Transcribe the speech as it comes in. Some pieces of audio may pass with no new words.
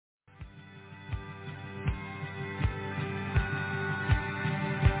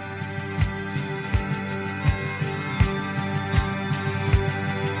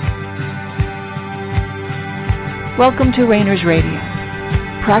Welcome to Rainers Radio,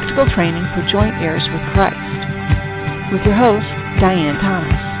 practical training for joint heirs with Christ, with your host, Diane Thomas.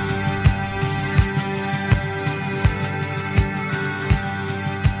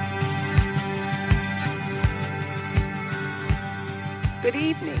 Good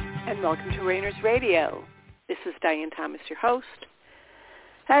evening, and welcome to Rainers Radio. This is Diane Thomas, your host.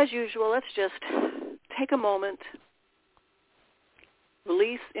 As usual, let's just take a moment,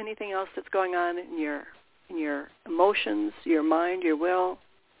 release anything else that's going on in your emotions, your mind, your will,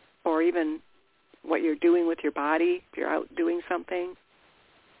 or even what you're doing with your body, if you're out doing something.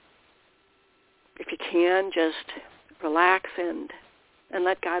 If you can, just relax and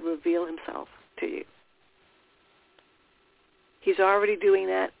let God reveal himself to you. He's already doing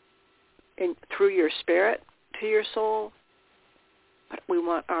that through your spirit to your soul, but we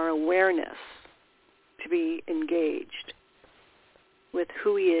want our awareness to be engaged with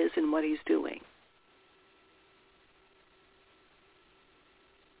who he is and what he's doing.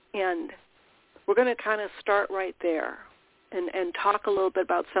 And we're going to kind of start right there and talk a little bit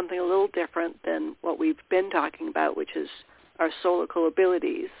about something a little different than what we've been talking about, which is our soulical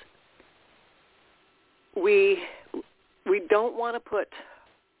abilities. We don't want to put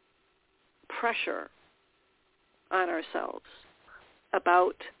pressure on ourselves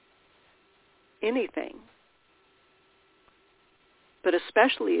about anything, but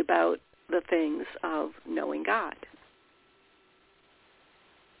especially about the things of knowing God.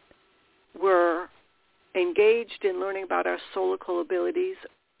 We're engaged in learning about our soulical abilities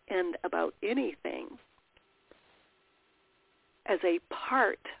and about anything as a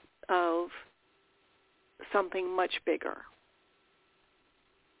part of something much bigger.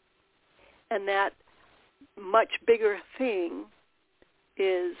 And that much bigger thing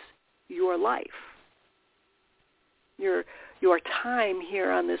is your life, your time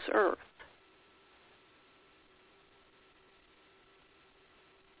here on this earth.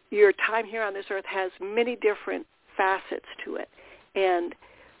 Your time here on this earth has many different facets to it, and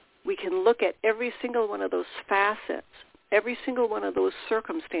we can look at every single one of those facets, every single one of those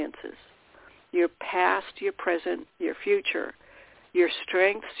circumstances, your past, your present, your future, your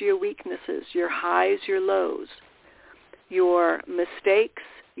strengths, your weaknesses, your highs, your lows, your mistakes,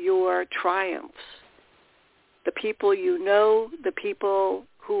 your triumphs, the people you know, the people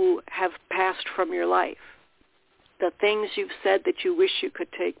who have passed from your life, the things you've said that you wish you could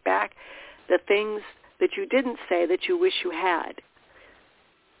take back, the things that you didn't say that you wish you had,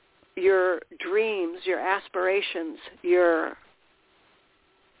 your dreams, your aspirations, your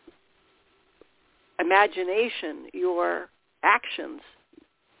imagination, your actions,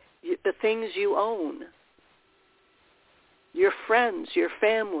 the things you own, your friends, your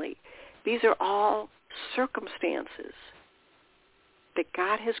family. These are all circumstances that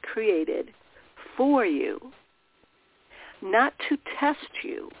God has created for you, not to test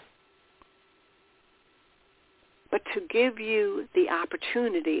you, but to give you the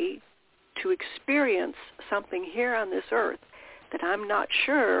opportunity to experience something here on this earth that I'm not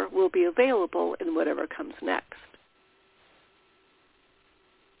sure will be available in whatever comes next.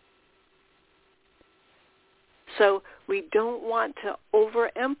 So we don't want to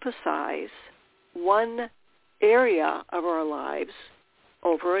overemphasize one area of our lives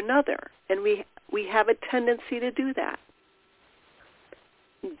over another, and we have a tendency to do that.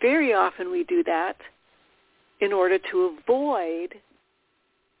 Very often we do that in order to avoid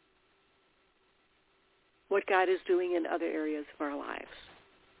what God is doing in other areas of our lives.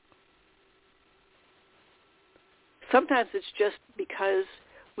 Sometimes it's just because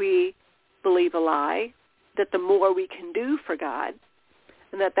we believe a lie that the more we can do for God,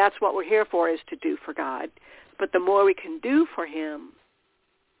 and that's what we're here for, is to do for God, but the more we can do for him,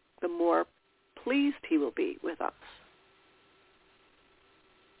 the more pleased he will be with us.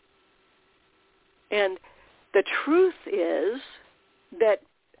 And the truth is that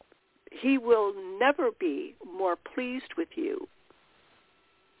he will never be more pleased with you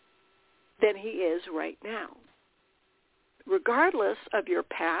than he is right now, regardless of your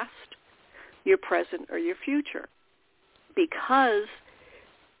past, your present, or your future, because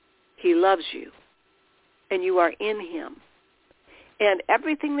he loves you and you are in him. And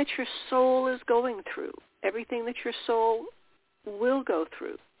everything that your soul is going through, everything that your soul will go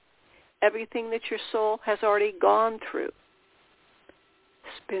through, everything that your soul has already gone through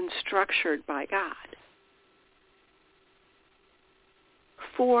has been structured by God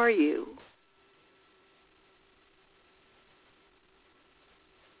for you.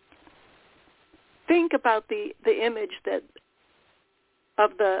 Think about the image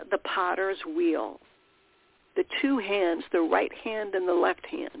of the potter's wheel, the two hands, the right hand and the left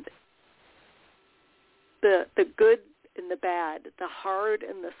hand. the good and the bad, the hard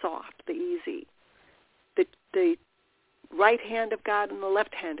and the soft, the easy, the right hand of God and the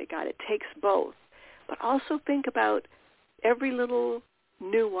left hand of God. It takes both. But also think about every little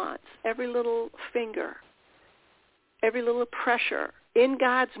nuance, every little finger, every little pressure. In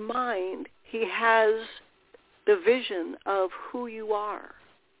God's mind, he has the vision of who you are.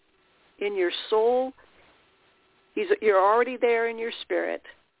 In your soul, you're already there in your spirit,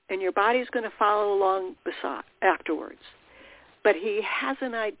 and your body's going to follow along afterwards. But he has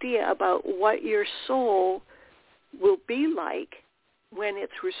an idea about what your soul will be like when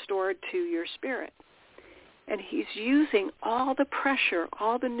it's restored to your spirit. And he's using all the pressure,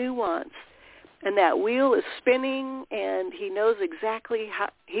 all the nuance, and that wheel is spinning, and he knows exactly how.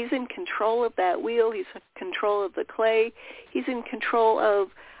 He's in control of that wheel. He's in control of the clay. He's in control of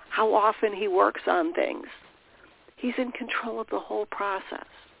how often he works on things. He's in control of the whole process.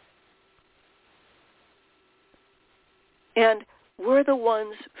 And we're the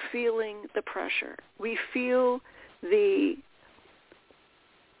ones feeling the pressure. We feel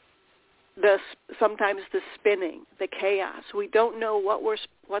sometimes the spinning, the chaos. We don't know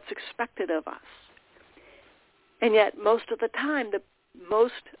what's expected of us. And yet most of the time, the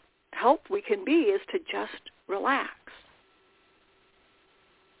most help we can be is to just relax.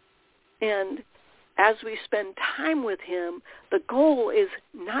 And as we spend time with him, the goal is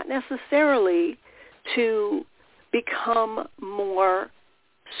not necessarily to become more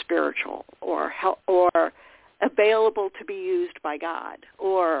spiritual or available to be used by God,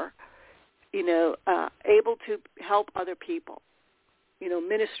 or able to help other people,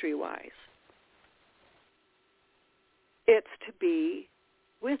 ministry-wise. It's to be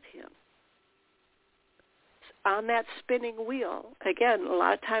with him. On that spinning wheel, again, a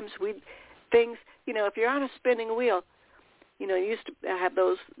lot of times if you're on a spinning wheel, you used to have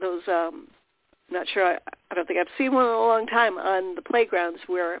those not sure, I don't think I've seen one in a long time on the playgrounds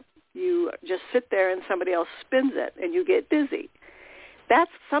where you just sit there and somebody else spins it and you get dizzy.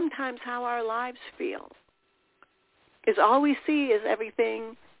 That's sometimes how our lives feel, is all we see is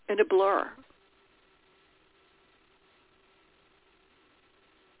everything in a blur.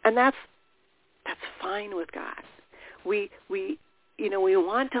 And that's fine with God. We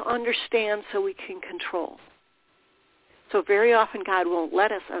want to understand so we can control. So very often God won't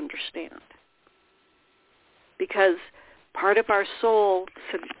let us understand, because part of our soul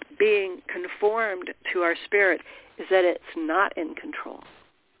being conformed to our spirit is that it's not in control.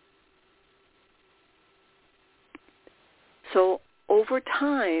 So over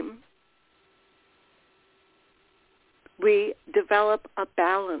time, we develop a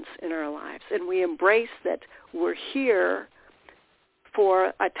balance in our lives, and we embrace that we're here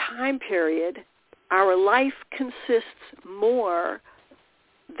for a time period. Our life consists more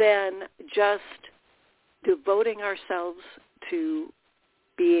than just devoting ourselves to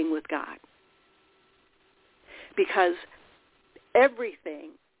being with God. Because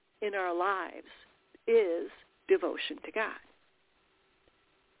everything in our lives is devotion to God.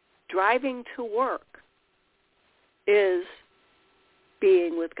 Driving to work is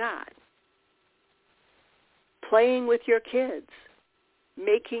being with God. Playing with your kids,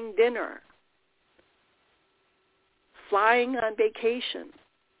 making dinner, flying on vacation,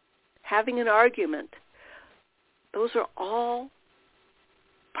 having an argument, those are all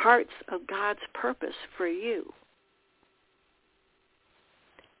parts of God's purpose for you.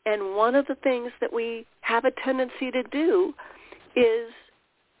 And one of the things that we have a tendency to do is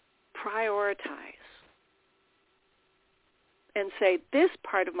prioritize and say, this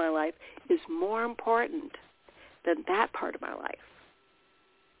part of my life is more important than that part of my life.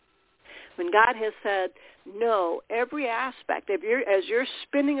 When God has said, no, every aspect of as you're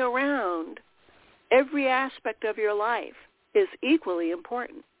spinning around, every aspect of your life is equally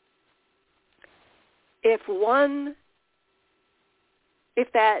important. If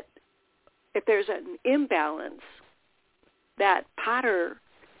there's an imbalance, that potter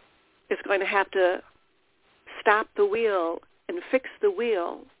is going to have to stop the wheel and fix the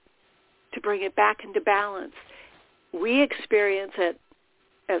wheel to bring it back into balance. We experience it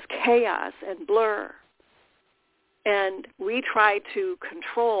as chaos and blur, and we try to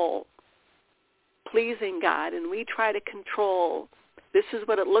control pleasing God, and we try to control, this is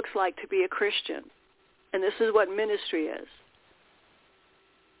what it looks like to be a Christian, and this is what ministry is.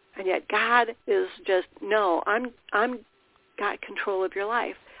 And yet God is just, no, I'm got control of your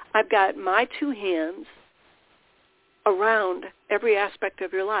life. I've got my two hands around every aspect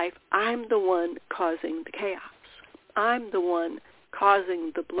of your life. I'm the one causing the chaos. I'm the one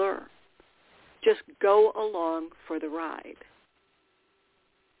causing the blur. Just go along for the ride.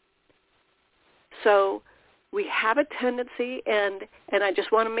 So we have a tendency, and I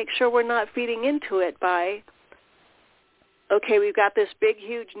just want to make sure we're not feeding into it by, okay, we've got this big,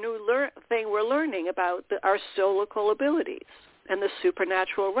 huge new thing we're learning about our soulical abilities and the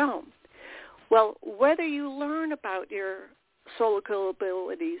supernatural realm. Well, whether you learn about your soulical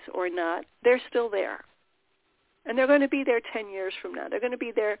abilities or not, they're still there. And they're going to be there 10 years from now. They're going to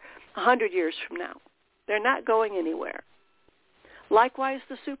be there 100 years from now. They're not going anywhere. Likewise,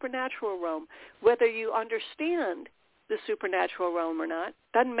 the supernatural realm, whether you understand the supernatural realm or not,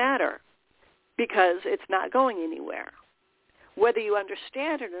 doesn't matter because it's not going anywhere. Whether you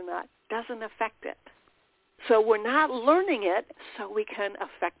understand it or not doesn't affect it. So we're not learning it so we can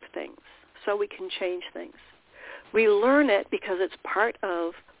affect things, so we can change things. We learn it because it's part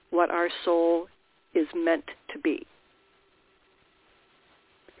of what our soul is meant to be.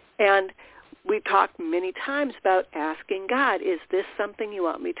 And we've talked many times about asking God, is this something you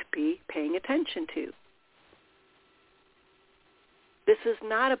want me to be paying attention to? This is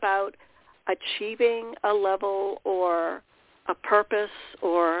not about achieving a level or a purpose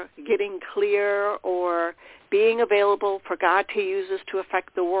or getting clear or being available for God to use us to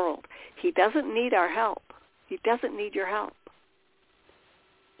affect the world. He doesn't need our help. He doesn't need your help.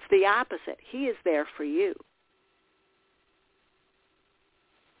 It's the opposite. He is there for you.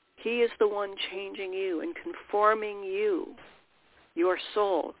 He is the one changing you and conforming you, your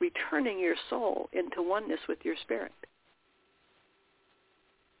soul, returning your soul into oneness with your spirit.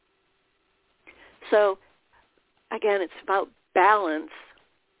 So, again, it's about balance.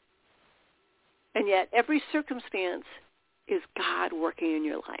 And yet every circumstance is God working in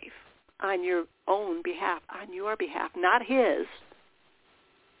your life on your own behalf, on your behalf, not his.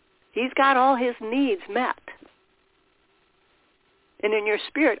 He's got all his needs met. And in your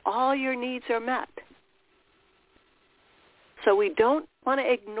spirit, all your needs are met. So we don't want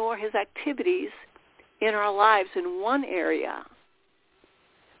to ignore his activities in our lives in one area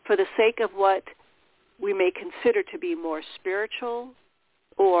for the sake of what we may consider to be more spiritual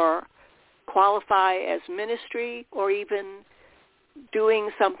or qualify as ministry or even doing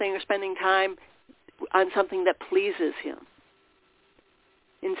something or spending time on something that pleases him.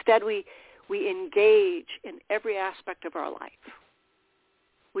 Instead, we engage in every aspect of our life.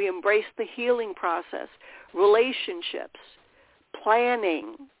 We embrace the healing process, relationships,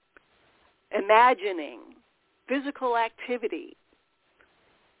 planning, imagining, physical activity.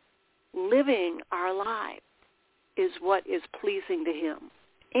 Living our life is what is pleasing to him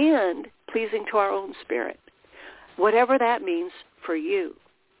and pleasing to our own spirit, whatever that means for you.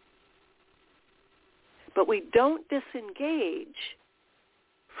 But we don't disengage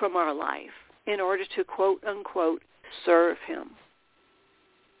from our life in order to, quote, unquote, serve him.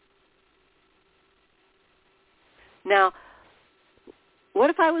 Now, what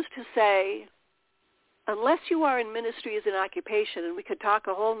if I was to say, unless you are in ministry as an occupation, and we could talk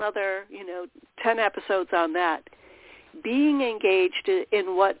a whole nother, 10 episodes on that, being engaged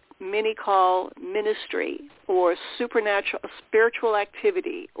in what many call ministry or supernatural, spiritual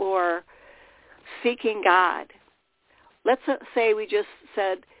activity or seeking God, let's say we just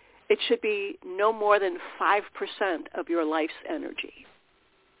said it should be no more than 5% of your life's energy.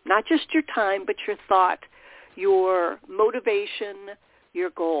 Not just your time, but your thought, your motivation, your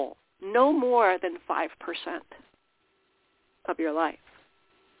goal. No more than 5% of your life.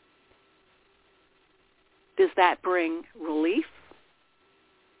 Does that bring relief?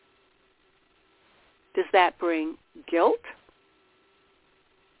 Does that bring guilt?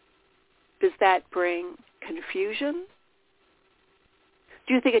 Does that bring confusion?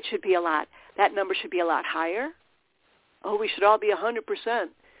 Do you think it should be that number should be a lot higher? Oh, we should all be 100%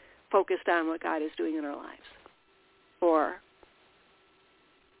 focused on what God is doing in our lives. Or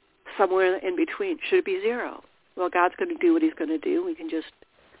somewhere in between. Should it be 0? Well, God's going to do what he's going to do. We can just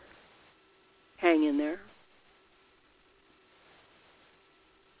hang in there.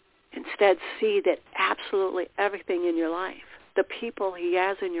 Instead, see that absolutely everything in your life, the people he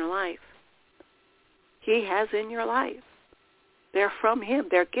has in your life, he has in your life. They're from him.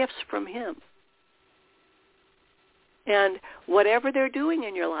 They're gifts from him. And whatever they're doing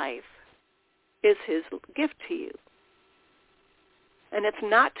in your life is his gift to you. And it's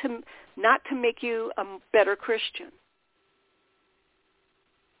not to make you a better Christian.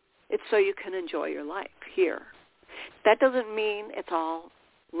 It's so you can enjoy your life here. That doesn't mean it's all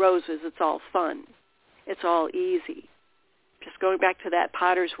roses, it's all fun, it's all easy. Just going back to that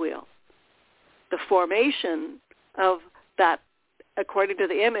potter's wheel. The formation of that, according to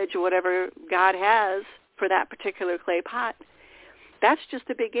the image, or whatever God has for that particular clay pot, that's just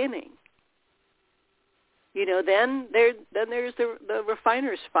the beginning. Then there's the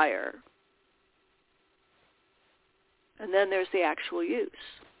refiner's fire. And then there's the actual use.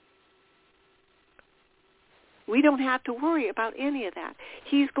 We don't have to worry about any of that.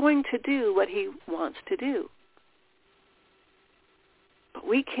 He's going to do what he wants to do. But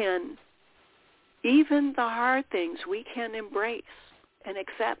we can, even the hard things, we can embrace and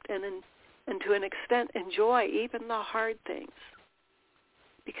accept and to an extent enjoy even the hard things,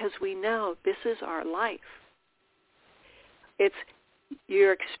 because we know this is our life.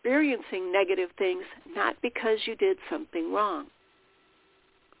 You're experiencing negative things not because you did something wrong,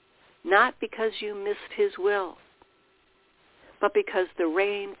 not because you missed his will, but because the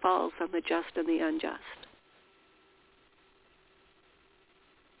rain falls on the just and the unjust.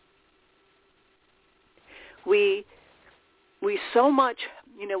 We so much,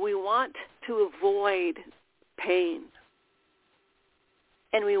 we want to avoid pain.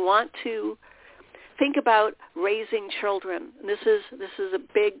 And we want to think about raising children. This is a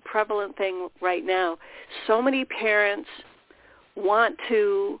big prevalent thing right now. So many parents want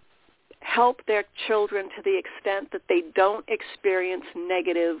to help their children to the extent that they don't experience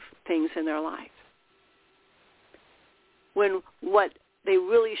negative things in their life. When what they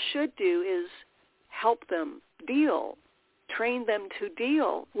really should do is help them train them to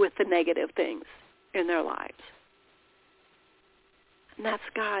deal with the negative things in their lives. And that's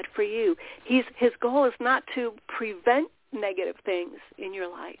God for you. His goal is not to prevent negative things in your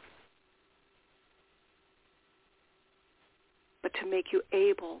life, but to make you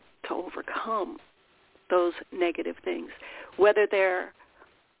able to overcome those negative things. Whether they're,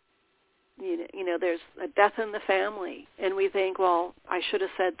 there's a death in the family, and we think, well, I should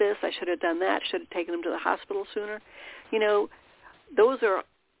have said this, I should have done that, should have taken him to the hospital sooner. Those are,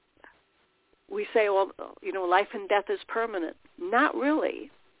 we say, well, life and death is permanent. Not really.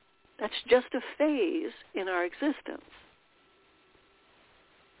 That's just a phase in our existence.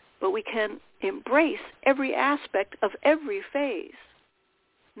 But we can embrace every aspect of every phase.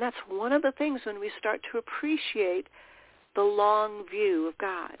 And that's one of the things when we start to appreciate the long view of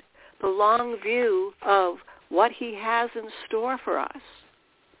God, the long view of what he has in store for us.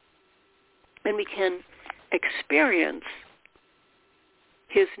 And we can experience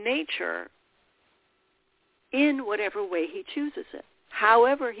his nature in whatever way he chooses it,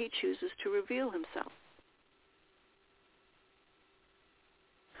 however he chooses to reveal himself.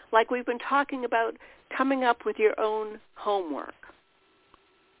 Like we've been talking about coming up with your own homework.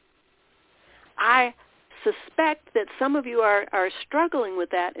 I suspect that some of you are struggling with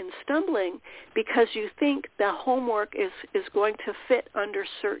that and stumbling because you think the homework is going to fit under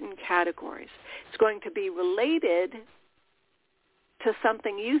certain categories. It's going to be related to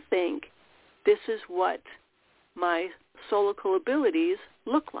something you think, this is what my soulical abilities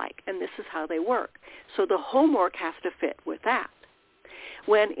look like, and this is how they work. So the homework has to fit with that.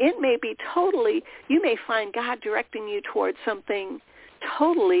 When it may be totally, you may find God directing you towards something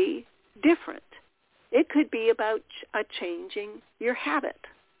totally different. It could be about changing your habit,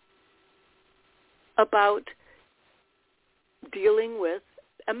 about dealing with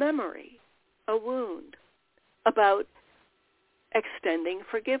a memory, a wound, about extending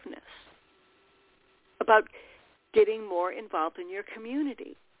forgiveness, about getting more involved in your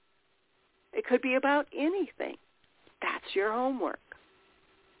community. It could be about anything. That's your homework.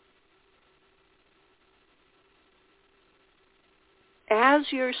 As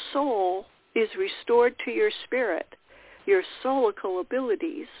your soul is restored to your spirit, your soulical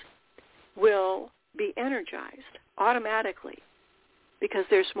abilities will be energized automatically because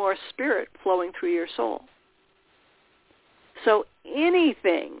there's more spirit flowing through your soul. So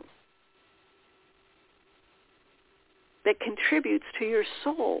anything that contributes to your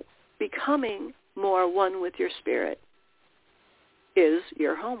soul becoming more one with your spirit is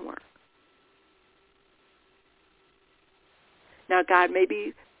your homework. Now, God may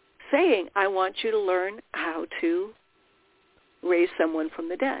be saying, I want you to learn how to raise someone from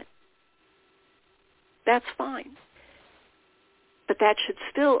the dead. That's fine. But that should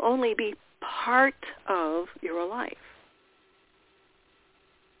still only be part of your life.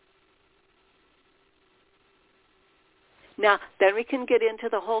 Now, then we can get into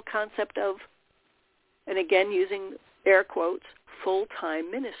the whole concept of, and again using air quotes, full-time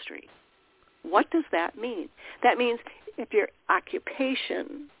ministry. What does that mean? That means if your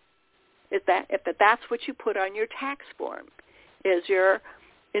occupation is if that's what you put on your tax form, is you're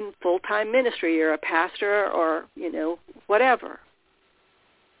in full-time ministry, you're a pastor or, whatever.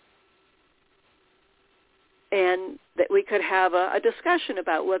 And that we could have a discussion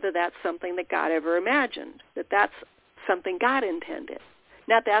about whether that's something that God ever imagined, that that's something God intended.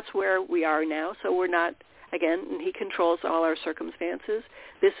 Now, that's where we are now, so we're not, again, he controls all our circumstances.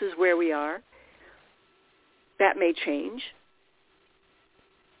 This is where we are. That may change.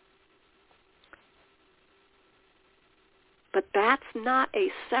 But that's not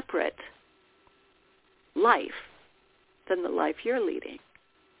a separate life than the life you're leading.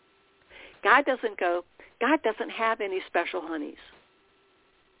 God doesn't have any special honeys.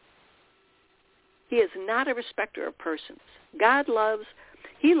 He is not a respecter of persons.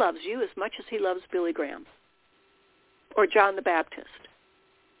 He loves you as much as he loves Billy Graham or John the Baptist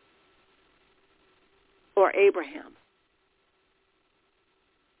or Abraham,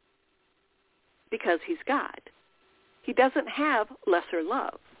 because he's God. He doesn't have lesser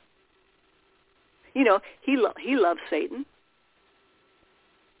love. You know, he loves Satan.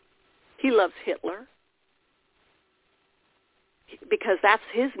 He loves Hitler, because that's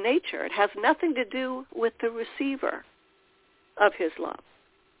his nature. It has nothing to do with the receiver of his love.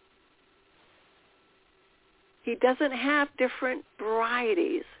 He doesn't have different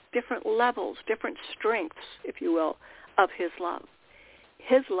varieties, different levels, different strengths, if you will, of his love.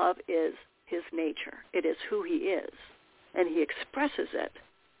 His love is his nature. It is who he is. And he expresses it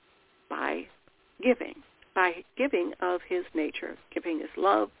by giving of his nature, giving his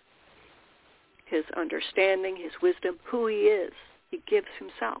love, his understanding, his wisdom, who he is. He gives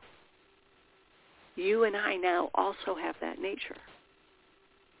himself. You and I now also have that nature.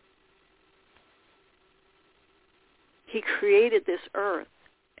 He created this earth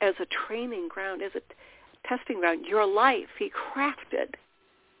as a training ground, as a testing ground. Your life, he crafted.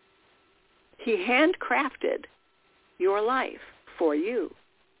 He handcrafted your life for you.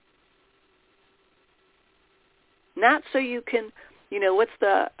 Not so you can,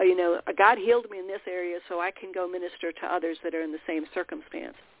 God healed me in this area so I can go minister to others that are in the same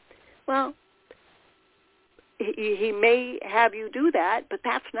circumstance. Well, he may have you do that, but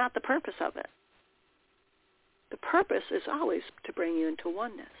that's not the purpose of it. The purpose is always to bring you into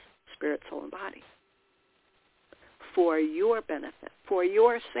oneness, spirit, soul, and body, for your benefit, for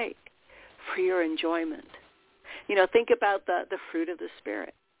your sake, for your enjoyment. Think about the fruit of the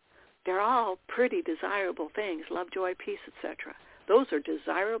Spirit. They're all pretty desirable things, love, joy, peace, etc. Those are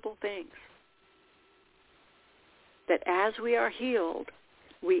desirable things that as we are healed,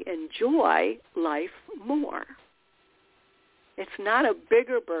 we enjoy life more. It's not a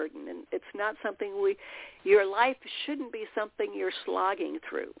bigger burden, and it's not something your life shouldn't be something you're slogging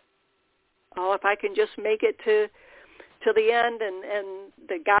through. Oh, if I can just make it to the end and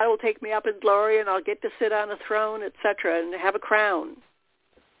that God will take me up in glory and I'll get to sit on a throne, etc., and have a crown.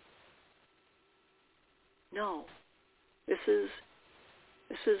 No. This is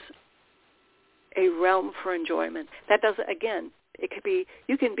a realm for enjoyment. That doesn't, again,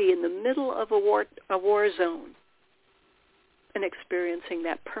 you can be in the middle of a war zone and experiencing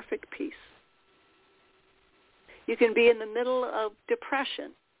that perfect peace. You can be in the middle of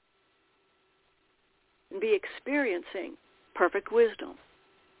depression and be experiencing perfect wisdom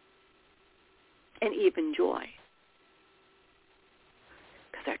and even joy.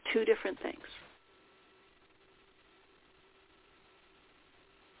 Because they're two different things.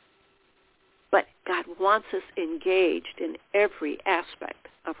 But God wants us engaged in every aspect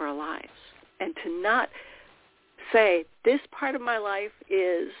of our lives, and to not say, this part of my life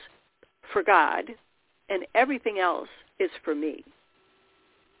is for God and everything else is for me.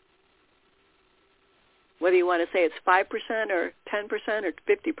 Whether you want to say it's 5% or 10% or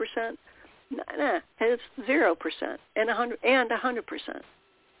 50%, nah, it's 0% and 100%.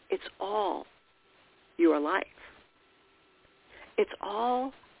 It's all your life. It's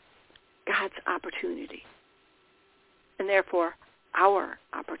all God's opportunity, and therefore our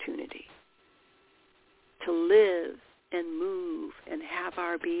opportunity to live and move and have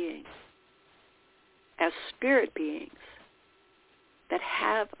our being as spirit beings that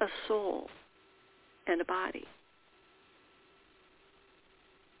have a soul and a body.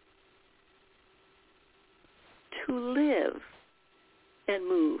 To live and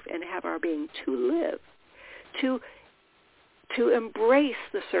move and have our being, to live, to embrace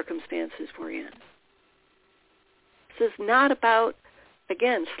the circumstances we're in. This is not about,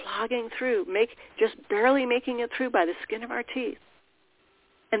 again, slogging through, just barely making it through by the skin of our teeth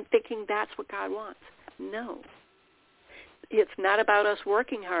and thinking that's what God wants. No. It's not about us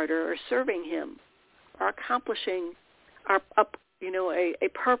working harder or serving him or accomplishing a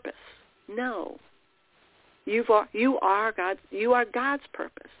purpose. No. You are God's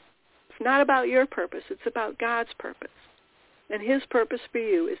purpose. It's not about your purpose. It's about God's purpose. And his purpose for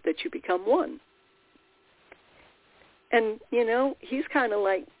you is that you become one. And, he's kind of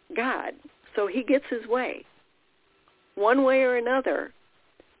like God, so he gets his way. One way or another,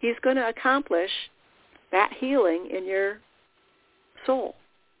 he's going to accomplish that healing in your soul.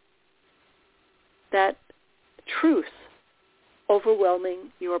 That truth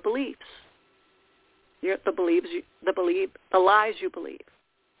overwhelming your beliefs, the lies you believe.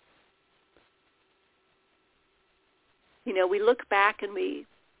 You know, we look back and we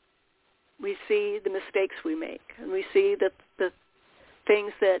see the mistakes we make, and we see the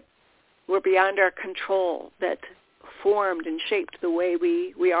things that were beyond our control that formed and shaped the way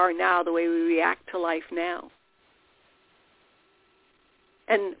we are now, the way we react to life now.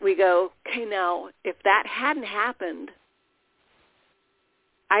 And we go, okay, now, if that hadn't happened,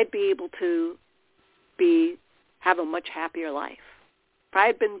 I'd be able to have a much happier life. If I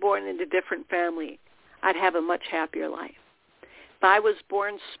had been born into a different family, I'd have a much happier life. If I was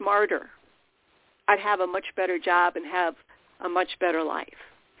born smarter, I'd have a much better job and have a much better life.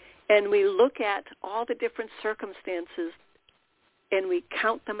 And we look at all the different circumstances and we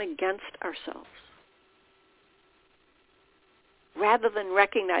count them against ourselves, rather than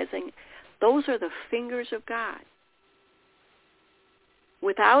recognizing those are the fingers of God.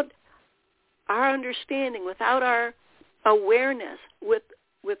 Without our understanding, without our awareness, with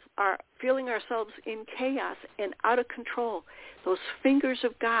our feeling ourselves in chaos and out of control, those fingers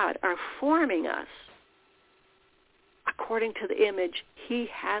of God are forming us according to the image he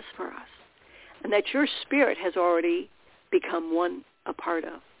has for us, and that your spirit has already become a part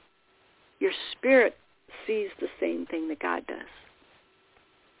of. Your spirit sees the same thing that God does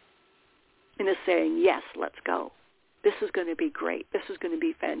and is saying, yes, let's go. This is going to be great. This is going to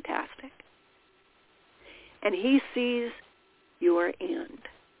be fantastic. And he sees your end.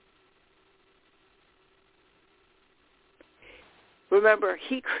 Remember,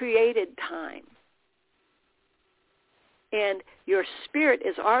 he created time. And your spirit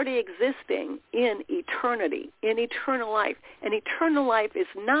is already existing in eternity, in eternal life. And eternal life is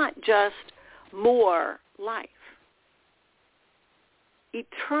not just more life.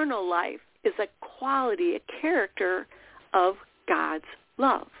 Eternal life is a quality, a character of God's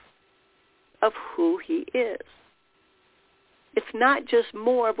love, of who he is. It's not just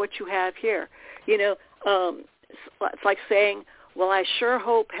more of what you have here. You know, it's like saying, well, I sure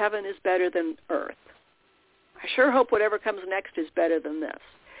hope heaven is better than earth. I sure hope whatever comes next is better than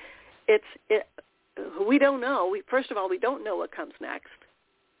this. We don't know. First of all, we don't know what comes next.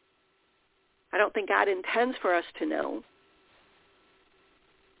 I don't think God intends for us to know.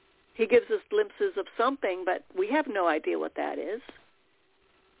 He gives us glimpses of something, but we have no idea what that is.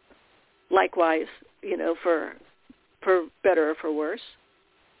 Likewise, you know, for better or for worse.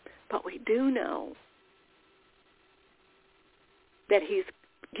 But we do know that he's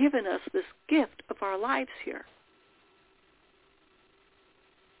given us this gift of our lives here.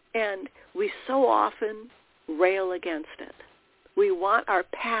 And we so often rail against it. We want our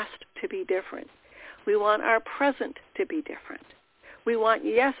past to be different. We want our present to be different. We want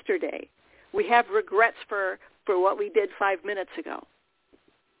yesterday. We have regrets for what we did 5 minutes ago.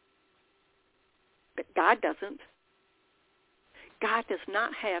 But God doesn't. God does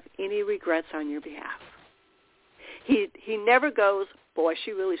not have any regrets on your behalf. He never goes, boy,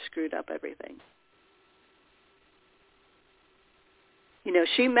 she really screwed up everything. You know,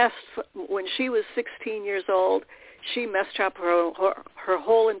 when she was 16 years old, she messed up her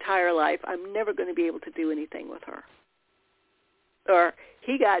whole entire life. I'm never going to be able to do anything with her. Or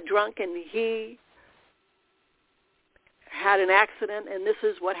he got drunk and he had an accident and this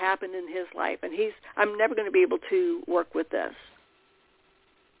is what happened in his life. And I'm never going to be able to work with this.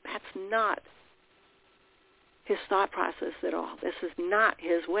 That's not his thought process at all. This is not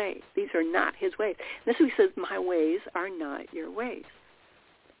his way. These are not his ways. This is he says, my ways are not your ways.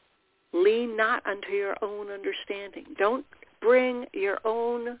 Lean not unto your own understanding. Don't bring your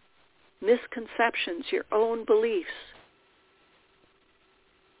own misconceptions, your own beliefs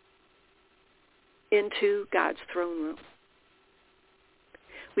into God's throne room.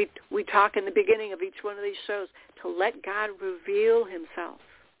 We talk in the beginning of each one of these shows to let God reveal himself.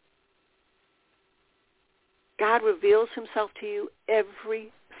 God reveals himself to you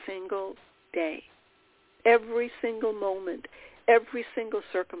every single day, every single moment, every single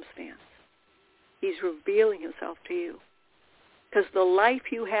circumstance. He's revealing himself to you. Because the life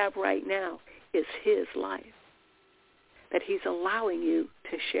you have right now is his life that he's allowing you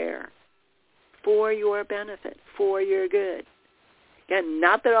to share for your benefit, for your good. Again,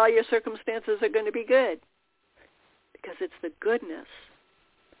 not that all your circumstances are going to be good, because it's the goodness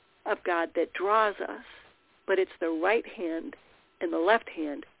of God that draws us, but it's the right hand and the left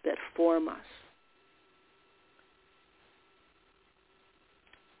hand that form us.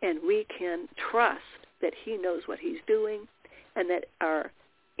 And we can trust that he knows what he's doing and that our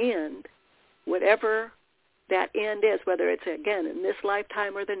end, whatever that end is, whether it's, again, in this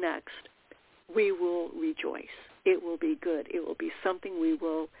lifetime or the next, we will rejoice. It will be good. It will be something we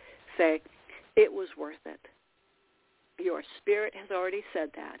will say, it was worth it. Your spirit has already said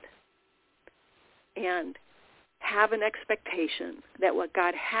that. And have an expectation that what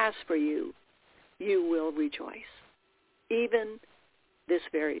God has for you, you will rejoice, even this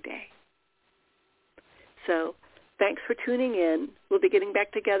very day. So thanks for tuning in. We'll be getting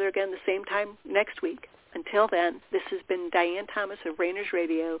back together again the same time next week. Until then, this has been Diane Thomas of Rainers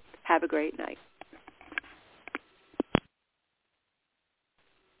Radio. Have a great night.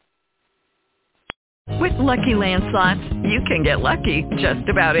 With Lucky Land Slots, you can get lucky just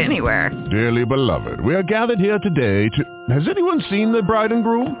about anywhere. Dearly beloved, we are gathered here today to... Has anyone seen the bride and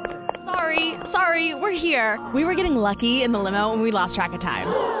groom? Sorry, we're here. We were getting lucky in the limo and we lost track of time.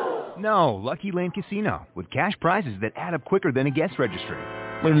 No, Lucky Land Casino, with cash prizes that add up quicker than a guest registry.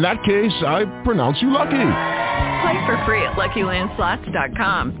 In that case, I pronounce you lucky. Play for free at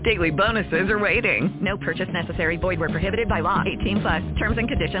LuckyLandSlots.com. Daily bonuses are waiting. No purchase necessary. Void where prohibited by law. 18+. Terms and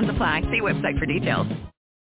conditions apply. See website for details.